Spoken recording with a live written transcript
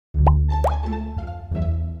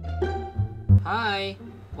Hi,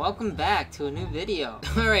 welcome back to a new video.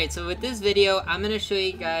 Alright, so with this video, I'm going to show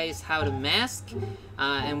you guys how to mask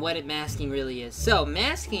and what masking really is. So,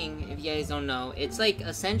 masking, if you guys don't know, it's like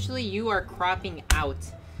essentially you are cropping out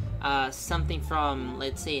something from,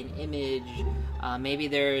 let's say, an image. Maybe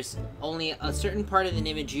there's only a certain part of an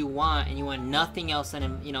image you want and you want nothing else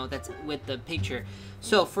in, you know, that's with the picture.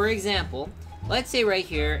 So, for example, let's say right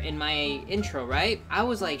here in my intro, right? I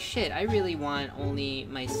was like, shit, I really want only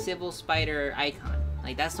my CivilSpider icon.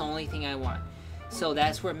 Like, that's the only thing I want. So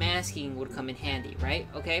that's where masking would come in handy, right?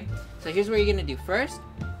 Okay, so here's what you're gonna do. First,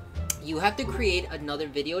 you have to create another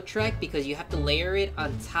video track because you have to layer it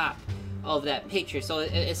on top of that picture. So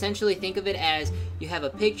essentially think of it as you have a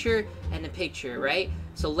picture and a picture, right?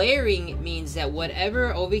 So layering means that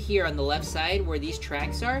whatever over here on the left side where these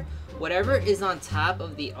tracks are, whatever is on top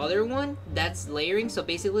of the other one, that's layering. So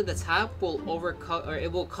basically the top will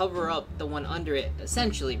it will cover up the one under it,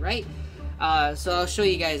 essentially, right? So I'll show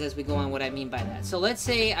you guys as we go on what I mean by that. So let's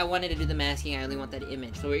say I wanted to do the masking, I only want that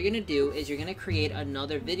image. So what you're gonna do is you're gonna create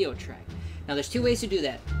another video track. Now there's two ways to do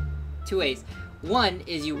that. Two ways. One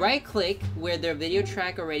is you right click where the video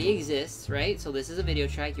track already exists, right? So this is a video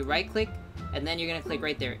track, you right click, and then you're gonna click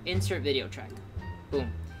right there, insert video track.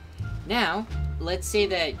 Boom. Now, let's say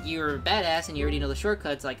that you're badass and you already know the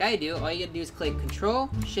shortcuts like I do. All you gotta do is click Control,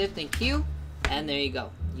 Shift, and Q, and there you go.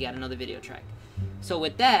 You got another video track. So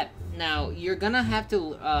with that, now you're gonna have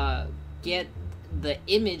to get the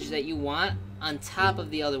image that you want on top of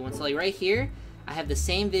the other one. So like right here, I have the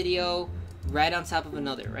same video right on top of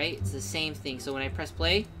another, right? It's the same thing. So when I press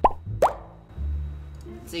play,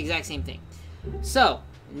 it's the exact same thing. So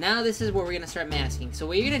now this is where we're gonna start masking. So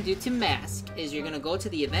what you're gonna do to mask is you're gonna go to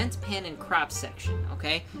the Events, Pan, and Crop section,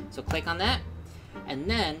 okay? So click on that, and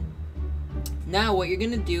then now what you're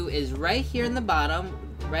gonna do is right here in the bottom,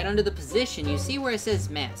 right under the position, you see where it says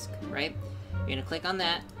mask, right? You're gonna click on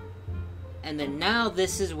that, and then now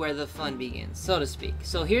this is where the fun begins, so to speak.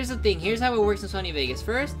 So here's the thing, here's how it works in Sony Vegas.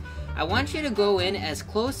 First, I want you to go in as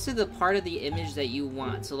close to the part of the image that you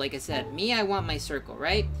want. So like I said, me, I want my circle,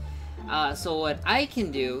 right? So what I can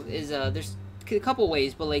do is, there's a couple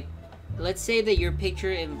ways, but like, let's say that your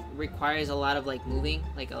picture requires a lot of like moving,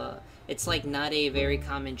 like it's like not a very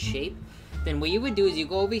common shape. Then what you would do is you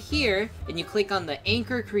go over here and you click on the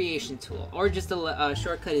Anchor Creation tool, or just the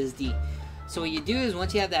shortcut is D. So what you do is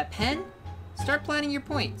once you have that pen, start planning your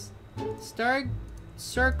points. Start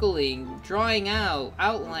circling, drawing out,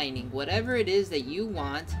 outlining, whatever it is that you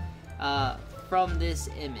want from this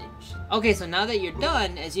image. Okay, so now that you're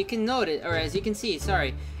done, as you can notice, or as you can see,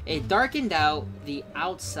 sorry, it darkened out the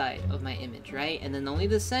outside of my image, right? And then only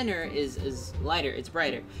the center is lighter, it's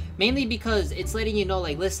brighter. Mainly because it's letting you know,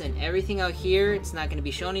 like, listen, everything out here, it's not gonna be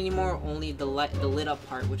shown anymore, only the lit up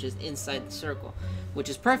part, which is inside the circle, which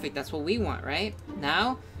is perfect, that's what we want, right?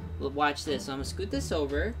 Now, watch this. So I'm gonna scoot this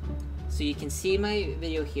over so you can see my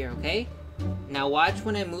video here, okay? Now watch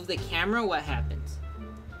when I move the camera, what happens.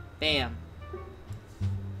 Bam.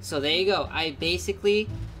 So there you go. I basically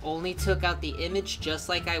only took out the image just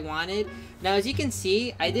like I wanted. Now as you can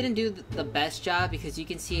see, I didn't do the best job because you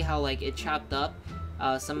can see how like it chopped up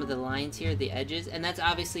some of the lines here, the edges, and that's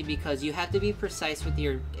obviously because you have to be precise with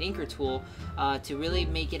your anchor tool to really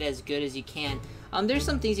make it as good as you can. There's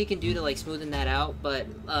some things you can do to like smoothen that out, but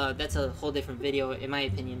that's a whole different video in my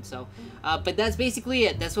opinion. So but that's basically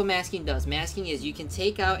it. That's what masking does. Masking is you can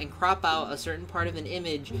take out and crop out a certain part of an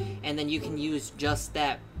image, and then you can use just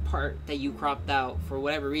that part that you cropped out for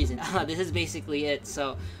whatever reason. This is basically it.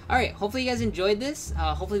 So alright, hopefully you guys enjoyed this.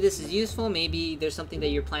 Hopefully this is useful. Maybe there's something that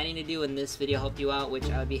you're planning to do and this video helped you out, which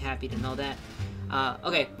I would be happy to know that.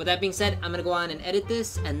 Okay, with that being said, I'm gonna go on and edit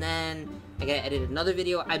this, and then I gotta edit another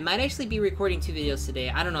video. I might actually be recording 2 videos today.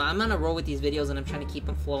 I don't know, I'm on a roll with these videos and I'm trying to keep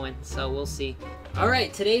them flowing, so we'll see.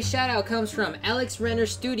 Alright, today's shout out comes from Alex Renner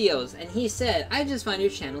Studios, and he said, I just found your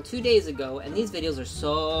channel 2 days ago and these videos are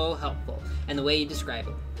so helpful, and the way you describe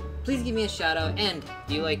it. Please give me a shout out, and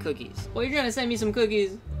do you like cookies? Well, you're gonna send me some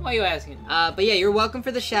cookies. Why are you asking? But yeah, you're welcome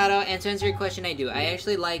for the shout out, and to answer your question, I do. I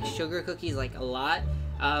actually like sugar cookies like a lot,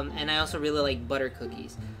 and I also really like butter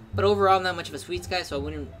cookies. But overall, I'm not much of a sweets guy, so I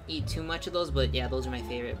wouldn't eat too much of those, but yeah, those are my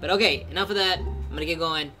favorite. But okay, enough of that. I'm gonna get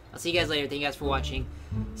going. I'll see you guys later. Thank you guys for watching.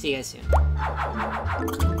 See you guys soon.